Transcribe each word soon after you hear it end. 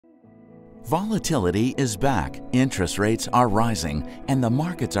Volatility is back, interest rates are rising, and the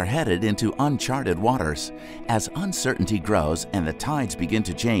markets are headed into uncharted waters. As uncertainty grows and the tides begin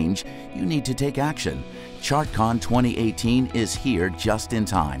to change, you need to take action. ChartCon 2018 is here just in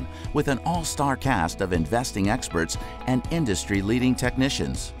time, with an all-star cast of investing experts and industry-leading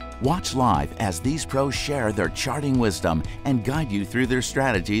technicians. Watch live as these pros share their charting wisdom and guide you through their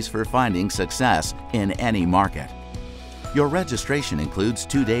strategies for finding success in any market. Your registration includes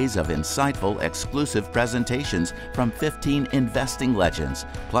 2 days of insightful, exclusive presentations from 15 investing legends,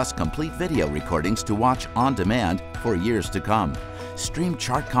 plus complete video recordings to watch on demand for years to come. Stream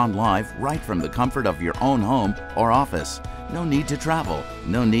ChartCon live right from the comfort of your own home or office. No need to travel,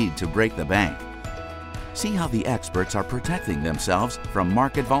 no need to break the bank. See how the experts are protecting themselves from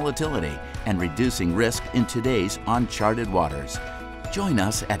market volatility and reducing risk in today's uncharted waters. Join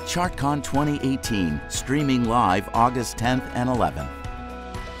us at ChartCon 2018, streaming live August 10th and 11th.